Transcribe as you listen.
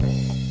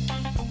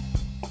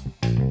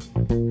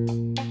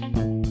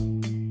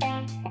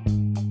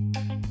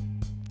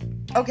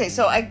Okay,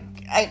 so I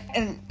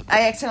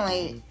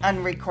accidentally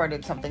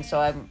unrecorded something, so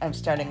I'm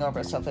starting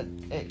over. So if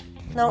it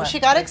no, she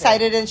got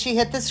excited and she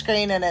hit the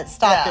screen and it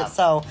stopped it.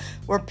 So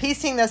we're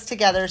piecing this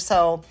together.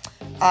 So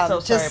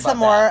just some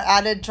more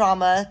added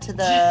drama to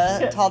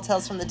the Tall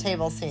Tales from the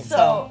Table scene.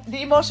 So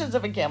the emotions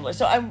of a gambler.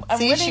 So I'm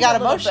winning she got a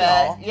little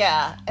emotional. bit,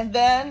 yeah, and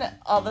then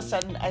all of a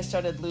sudden I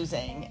started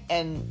losing,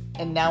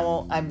 and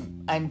now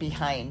I'm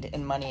behind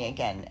in money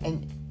again,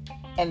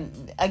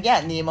 and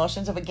again the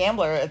emotions of a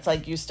gambler. It's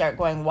like you start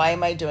going, why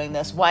am I doing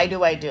this? Why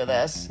do I do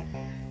this?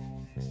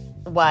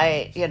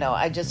 Why,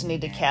 I just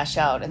need to cash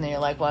out. And then you're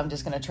like, well, I'm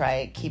just going to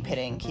try, keep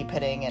hitting,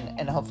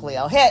 and hopefully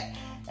I'll hit.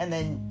 And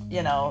then,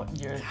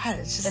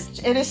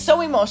 it is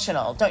so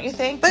emotional, don't you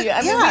think? But we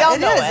all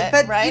know it,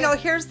 but, right?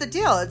 Here's the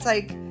deal. It's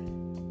like,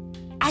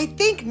 I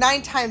think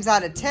 9 times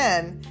out of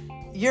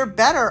 10, you're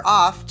better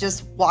off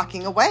just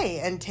walking away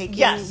and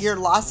taking your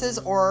losses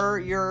or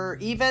your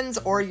evens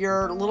or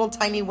your little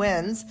tiny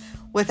wins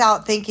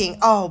without thinking,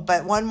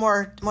 but one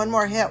more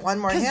hit.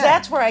 Because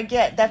that's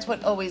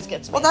what always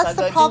gets me. Well, that's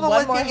the problem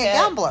with being a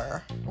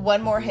gambler.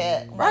 One more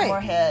hit, one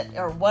more hit,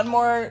 or one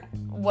more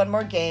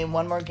game,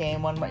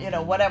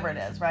 whatever it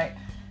is, right?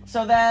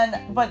 So then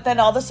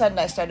all of a sudden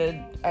I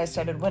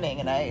started winning,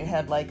 and I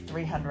had like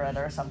 300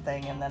 or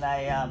something, and then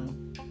I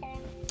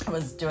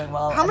was doing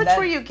well. How much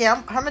were you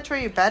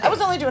betting? I was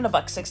only doing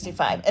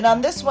 $1.65, and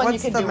on this one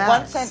What's you can do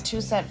max? 1 cent,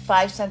 2 cent,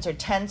 5 cents, or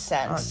 10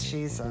 cents. Oh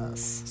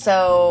Jesus!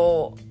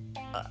 So,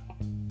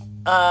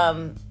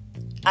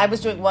 I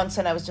was doing 1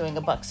 cent. I was doing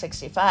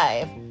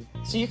 $1.65.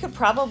 So you could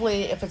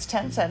probably, if it's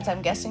 10 cents,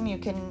 I'm guessing you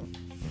can.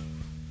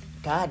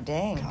 God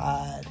dang!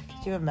 God,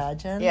 could you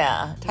imagine?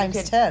 Yeah,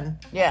 times 10.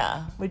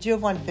 Yeah. Would you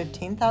have won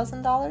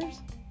 $15,000?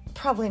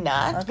 Probably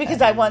not,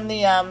 because I won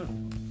the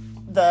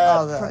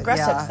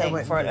progressive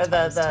thing for it, or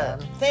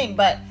the thing.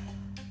 But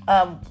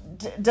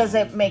does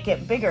it make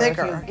it bigger?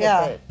 Bigger,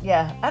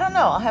 yeah. I don't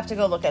know. I'll have to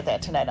go look at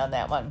that tonight on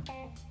that one.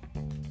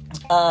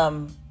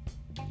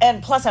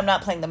 And plus, I'm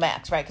not playing the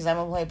max, right? Because I'm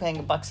only paying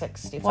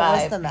 $1.65.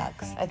 What was the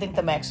max? I think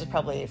the max was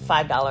probably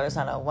 $5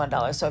 on a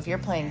 $1. So if you're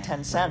playing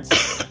 10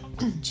 cents,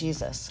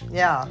 Jesus.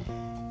 Yeah.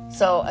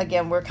 So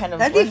again, we're kind of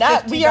we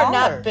are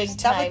not big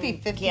time that would be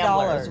 $50.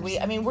 gamblers.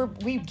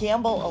 We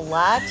gamble a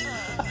lot.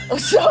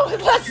 So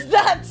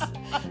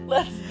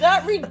let's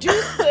not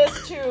reduce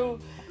this to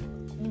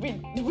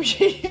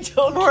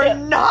we're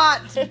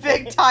not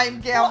big time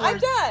gamblers. Well, I'm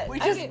not. We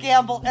just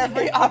gamble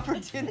every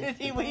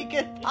opportunity we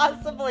could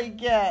possibly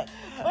get.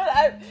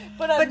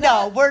 But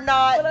no, we're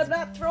not. But I'm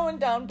not throwing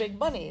down big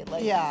money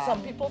like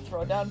some people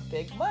throw down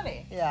big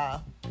money. Yeah.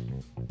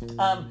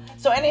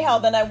 So anyhow,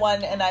 then I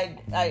won, and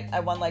I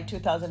won like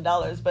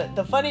 $2,000. But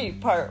the funny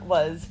part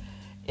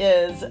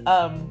is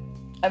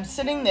I'm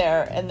sitting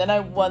there, and then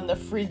I won the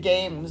free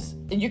games.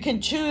 And you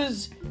can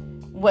choose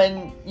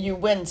when you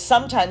win.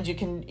 Sometimes you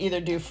can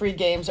either do free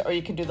games or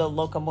you can do the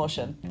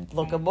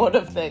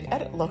locomotive thing.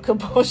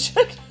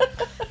 Locomotion.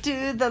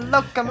 Do the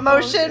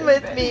locomotion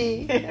with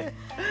me.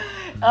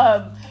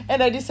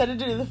 And I decided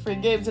to do the free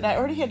games, and I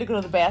already had to go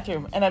to the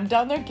bathroom, and I'm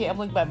down there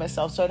gambling by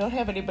myself, so I don't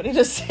have anybody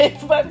to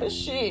save my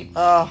machine.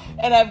 Oh.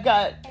 And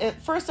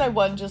at first I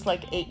won just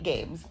like 8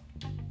 games,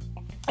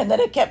 and then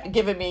it kept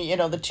giving me,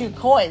 the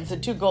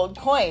 2 gold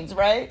coins,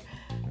 right?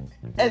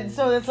 And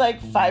so it's like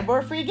 5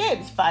 more free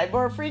games, 5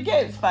 more free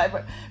games, 5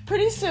 more.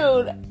 Pretty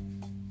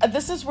soon,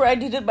 this is where I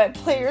needed my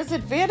player's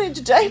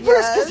advantage diapers,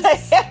 because I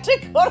had to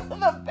go to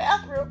the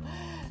bathroom.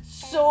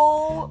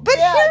 But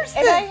here's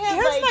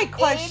my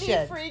question.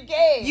 80 free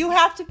games. You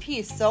have to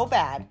pee so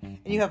bad, and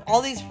you have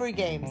all these free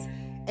games,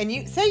 and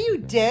you say you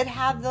did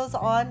have those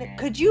on.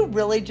 Could you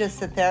really just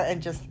sit there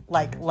and just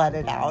let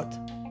it out?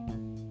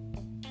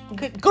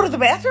 Go to the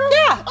bathroom?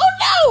 Yeah. Oh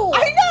no!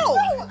 I know.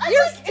 No,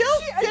 you're still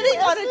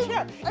sitting on a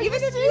chair.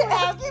 Even if you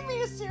asking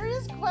me a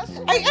serious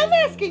question. I am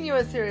asking you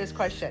a serious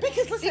question.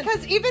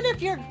 Because even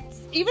if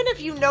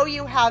you know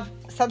you have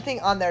something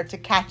on there to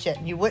catch it,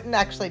 you wouldn't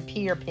actually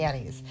pee your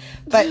panties.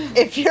 But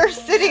if you're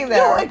sitting there...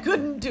 No, I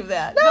couldn't do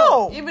that.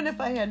 No. Even if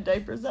I had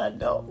diapers on,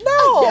 no. No.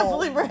 I can't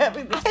believe we're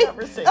having this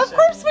conversation. Of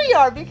course we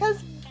are,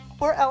 because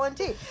we're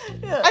L&D.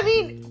 Yeah. I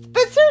mean,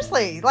 but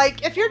seriously,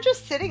 if you're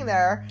just sitting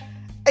there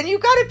and you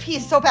got to pee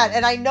so bad,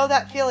 and I know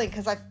that feeling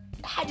because I've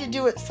had to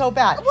do it so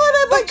bad.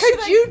 But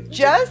could you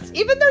just,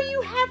 even though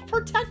you have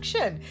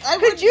protection,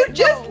 could you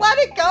just let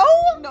it go?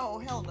 No,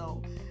 hell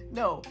no.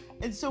 No.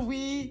 And so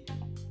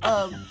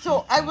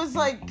so I was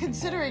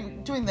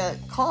considering doing the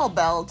call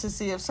bell to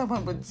see if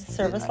someone would...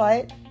 Service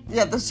light?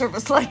 Yeah, the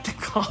service light, the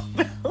call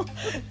bell.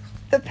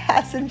 The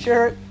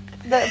passenger,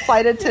 the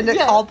flight attendant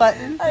call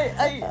button.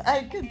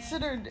 I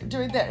considered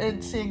doing that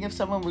and seeing if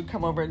someone would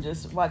come over and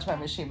just watch my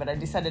machine, but I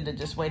decided to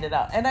just wait it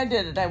out. And I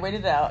did it. I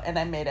waited it out and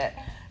I made it.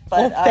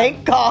 But,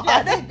 thank God.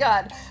 Yeah, thank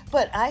God.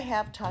 But I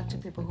have talked to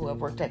people who have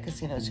worked at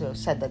casinos who have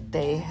said that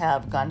they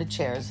have gone to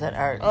chairs that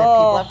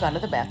people have gone to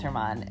the bathroom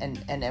on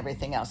and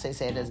everything else. They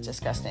say it is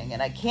disgusting.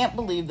 And I can't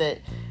believe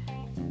that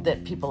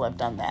people have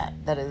done that.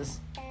 That is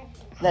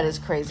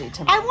crazy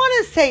to me. I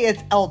want to say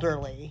it's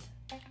elderly.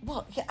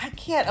 Well, yeah, I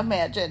can't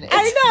imagine.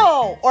 I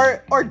know.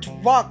 Or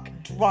drunk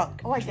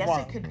drunk. Oh, I guess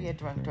it could be a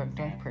drunk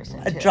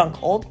person. A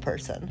drunk old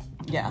person.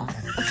 Yeah.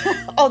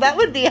 Oh, that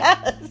would be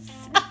us.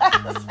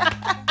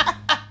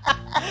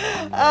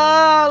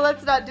 Oh,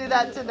 let's not do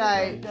that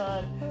tonight. Oh,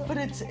 God. But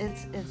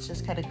it's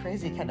just kind of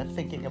crazy, kind of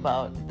thinking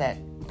about that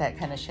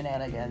kind of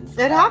shenanigans.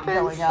 It happens,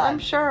 going on. I'm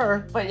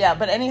sure. But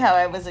anyhow,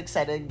 I was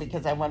excited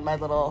because I won my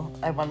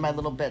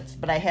little bits,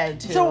 but I had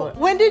to. So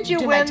when did you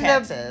win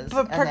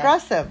the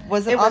progressive?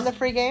 Was it on the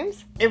free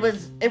games? It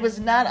was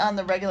not on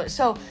the regular.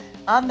 So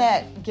on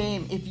that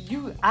game,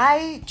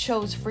 I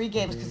chose free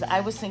games because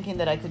I was thinking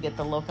that I could get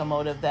the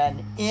locomotive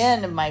then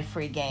in my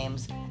free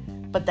games,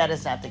 but that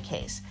is not the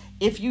case.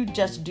 If you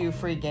just do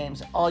free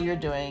games, all you're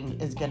doing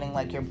is getting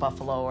like your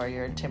Buffalo or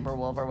your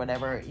Timberwolf or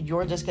whatever.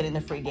 You're just getting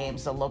the free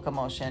games. The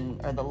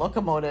locomotion or the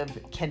locomotive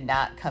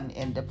cannot come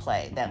into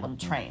play, that little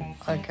train.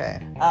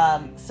 Okay.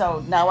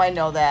 So now I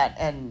know that,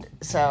 and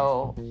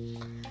so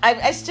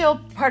I still,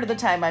 part of the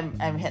time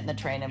I'm hitting the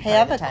train, and Hey, I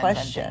have a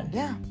question.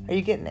 Yeah. Are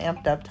you getting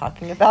amped up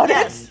talking about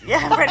it? Yeah,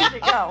 I'm ready to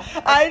go.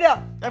 I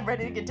know. I'm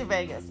ready to get to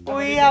Vegas.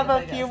 We have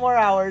a few more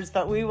hours,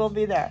 but we will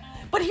be there.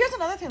 But here's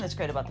another thing that's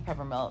great about the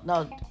Peppermill.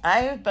 No,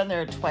 I've been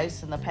there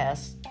twice in the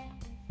past,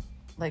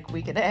 like,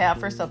 week and a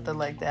half or something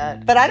like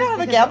that. But I don't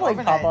have a gambling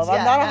problem.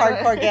 I'm not a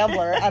hardcore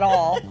gambler at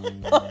all.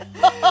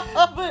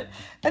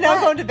 And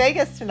I'm going to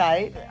Vegas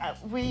tonight.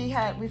 We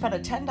found a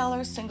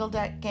 $10 single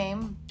deck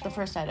game the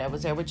first night I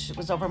was there, which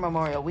was over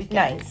Memorial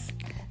Weekend. Nice.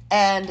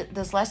 And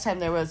this last time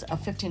there was a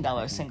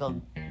 $15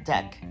 single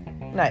deck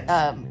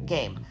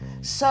game.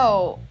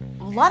 So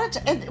a lot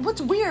of and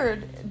what's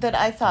weird that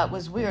I thought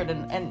was weird,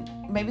 and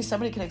maybe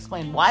somebody can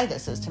explain why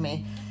this is to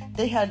me.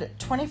 They had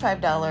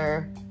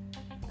 $25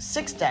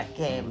 6-deck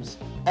games,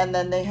 and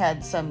then they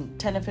had some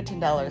 $10 and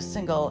 $15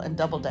 single and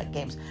double deck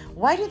games.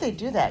 Why do they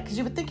do that? Because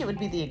you would think it would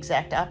be the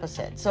exact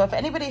opposite. So if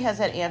anybody has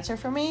that answer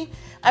for me,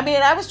 I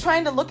mean, I was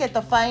trying to look at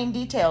the fine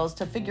details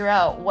to figure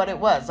out what it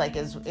was. Like,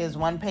 is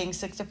one paying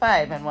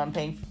 $65 and one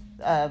paying,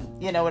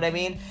 you know what I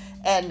mean?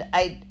 And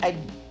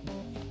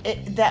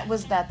that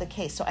was not the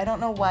case. So I don't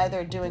know why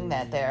they're doing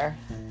that there,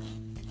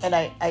 and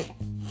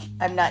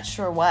I'm not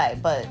sure why,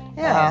 but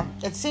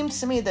it seems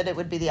to me that it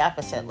would be the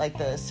opposite. Like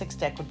the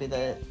 6-deck would be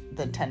the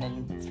 $10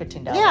 and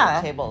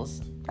 $15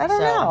 tables. I don't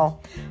know.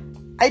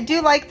 I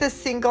do like the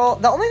single.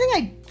 The only thing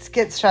I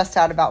get stressed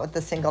out about with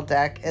the single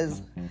deck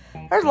is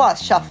there's a lot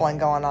of shuffling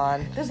going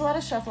on. There's a lot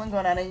of shuffling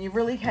going on, and you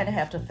really kind of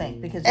have to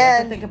think, because you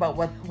have to think about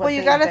what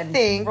you got to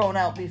think thrown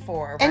out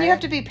before, right? And you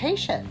have to be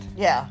patient.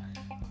 Yeah.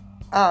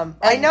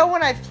 I know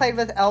when I've played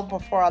with Elle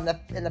before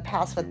in the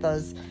past with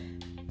those,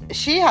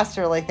 she has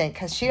to really think,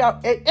 because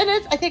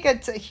I think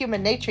it's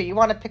human nature. You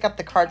want to pick up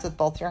the cards with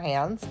both your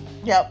hands.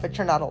 Yep. But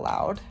you're not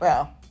allowed.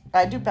 Well,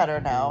 I do better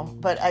now,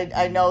 but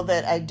I know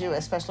that I do,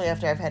 especially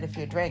after I've had a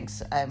few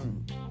drinks.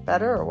 I'm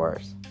better or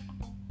worse?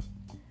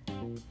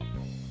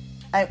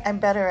 I'm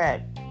better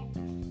at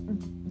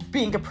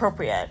being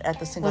appropriate at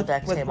the single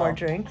deck table. With more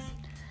drinks?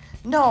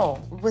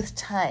 No, with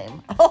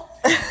time. Oh.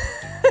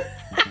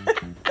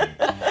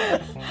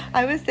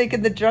 I was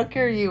thinking the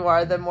drunker you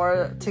are, the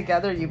more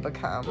together you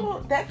become. Well,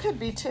 that could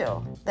be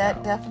too.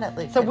 That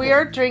definitely could So we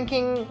are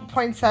drinking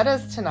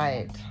poinsettias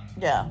tonight.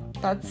 Yeah.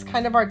 That's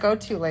kind of our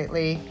go-to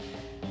lately.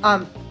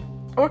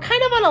 We're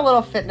kind of on a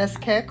little fitness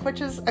kick, which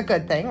is a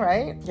good thing,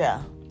 right?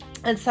 Yeah.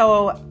 And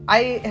so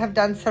I have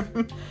done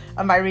some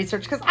of my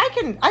research, because I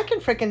can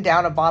freaking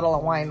down a bottle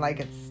of wine like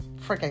it's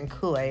freaking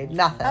Kool-Aid.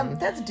 Nothing.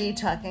 That's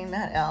D-talking,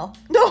 not Elle.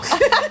 No.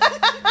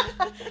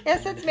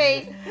 Yes, it's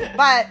me.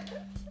 But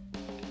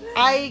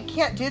I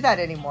can't do that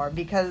anymore,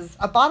 because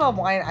a bottle of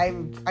wine,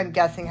 I'm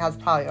guessing, has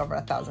probably over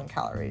 1,000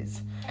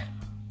 calories.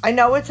 I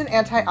know it's an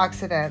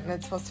antioxidant and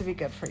it's supposed to be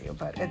good for you,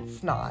 but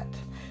it's not.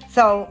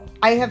 So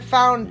I have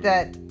found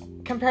that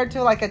compared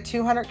to like a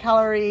 200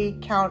 calorie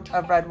count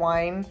of red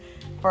wine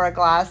for a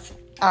glass,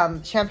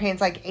 champagne's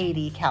like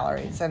 80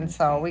 calories, and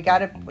so we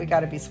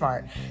gotta be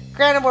smart.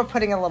 Granted, we're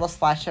putting a little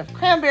splash of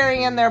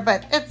cranberry in there,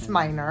 but it's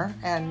minor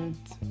and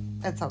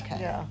it's okay.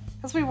 Yeah,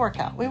 because we worked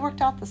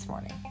out this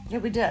morning. Yeah,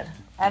 we did.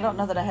 I don't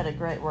know that I had a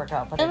great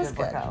workout, but it I was did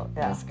good. Work out.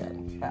 Yeah. It was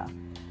good. Yeah,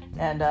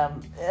 and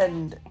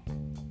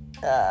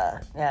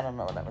I don't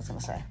know what I was gonna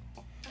say.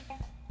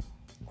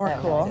 Or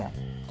cool. No,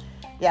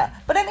 yeah,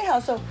 but anyhow,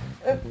 so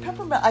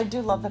Peppermill, I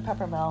do love the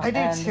Peppermill. I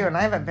do too, and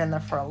I haven't been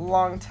there for a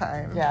long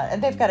time. Yeah,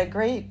 and they've got a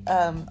great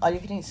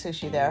all-you-can-eat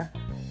sushi there.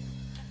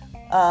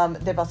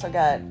 They've also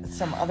got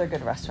some other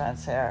good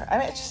restaurants there. I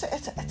mean, it's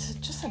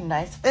just a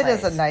nice place. It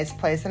is a nice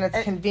place, and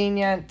it's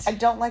convenient. I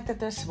don't like that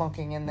there's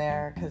smoking in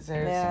there, because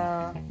there's...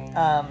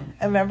 Yeah.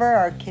 Remember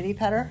our kitty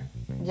petter?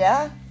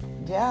 Yeah.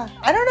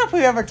 I don't know if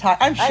we've ever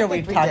talked. I'm sure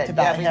we've talked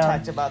about him. Yeah, we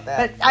talked about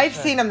that. But I've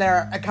seen him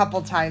there a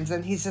couple times,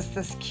 and he's just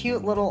this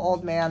cute little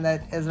old man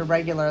that is a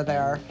regular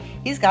there.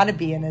 He's got to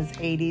be in his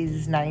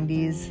 80s,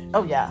 90s.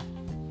 Oh, yeah.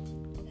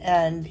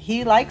 And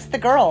he likes the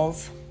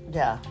girls.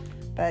 Yeah.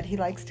 But he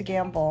likes to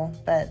gamble.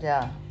 But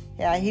yeah,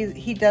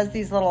 he does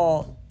these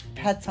little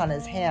pets on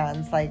his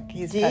hands, like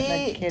he's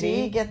petting a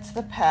kitty. Dee gets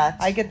the pet.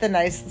 I get the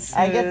nice smooth.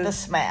 I get the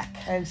smack.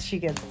 And she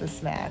gets the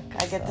smack.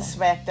 I get the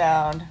smack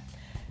down.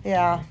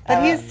 Yeah,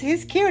 but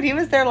he's cute. He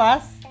was there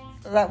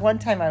that one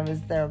time I was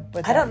there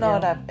with him. I don't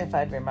know if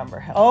I'd remember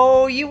him.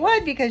 Oh, you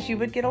would, because you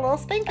would get a little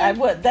spanking. I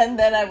would. Then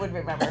I would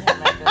remember him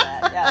after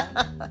that.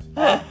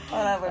 Yeah.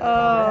 I would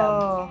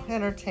remember him.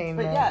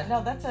 Entertainment. But yeah,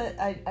 no,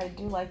 I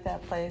do like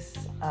that place.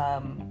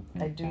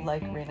 I do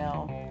like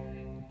Reno.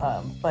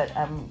 But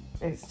I'm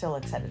still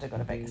excited to go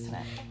to Vegas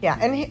tonight. Yeah,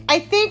 and I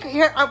think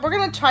here we're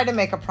going to try to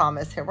make a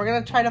promise here. We're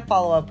going to try to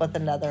follow up with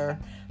another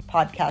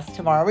podcast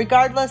tomorrow,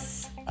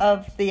 regardless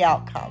of the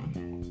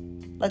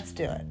outcome. Let's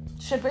do it.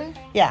 Should we?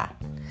 Yeah.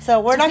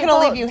 So we're not going to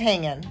leave you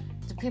hanging.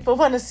 Do people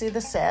want to see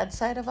the sad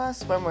side of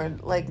us when we're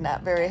like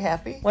not very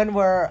happy? When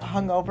we're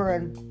hungover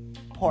and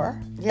poor?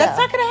 Yeah. That's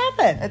not going to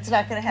happen. It's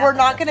not going to happen. We're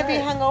not going to be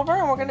hungover,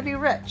 and we're going to be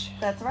rich.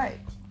 That's right.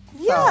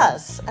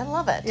 Yes. I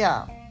love it.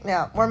 Yeah.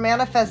 Yeah. We're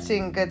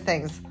manifesting good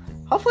things.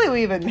 Hopefully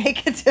we even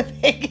make it to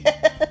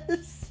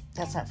Vegas.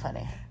 That's not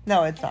funny.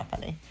 No, it's not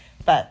funny.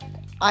 But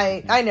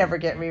I never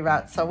get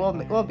reroutes, so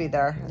we'll be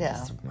there.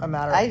 Yeah. It's a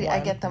matter of I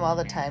get them all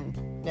the time.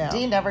 Yeah.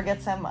 Dee never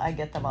gets them. I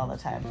get them all the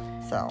time.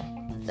 So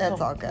that's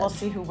all good. We'll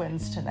see who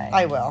wins tonight.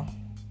 I will.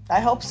 I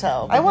hope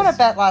so. I won a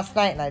bet last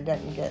night and I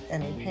didn't get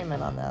any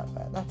payment on that,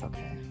 but that's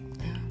okay.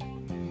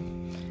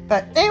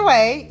 But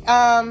anyway,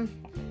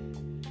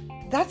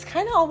 that's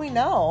kind of all we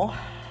know,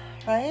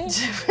 right?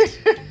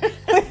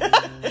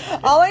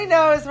 All I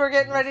know is we're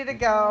getting ready to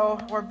go.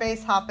 We're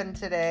base hopping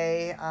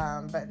today,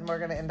 but we're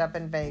going to end up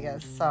in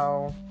Vegas.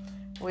 So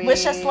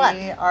wish us luck.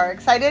 We are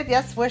excited.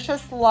 Yes, wish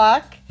us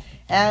luck.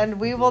 And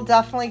we will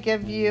definitely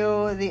give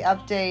you the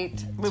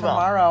update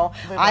tomorrow.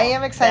 I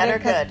am excited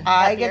because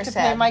I get to pay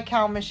sad. my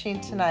cow machine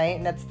tonight,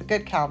 and it's the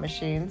good cow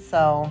machine.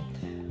 So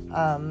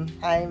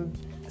I'm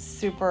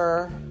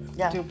super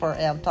duper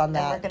amped on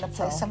that. And we're going to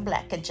play some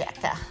blackjack.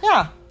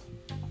 Yeah.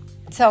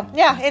 So,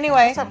 yeah,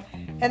 anyway. Awesome.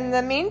 In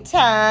the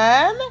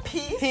meantime,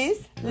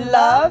 peace,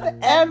 love,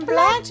 and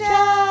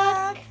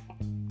blackjack.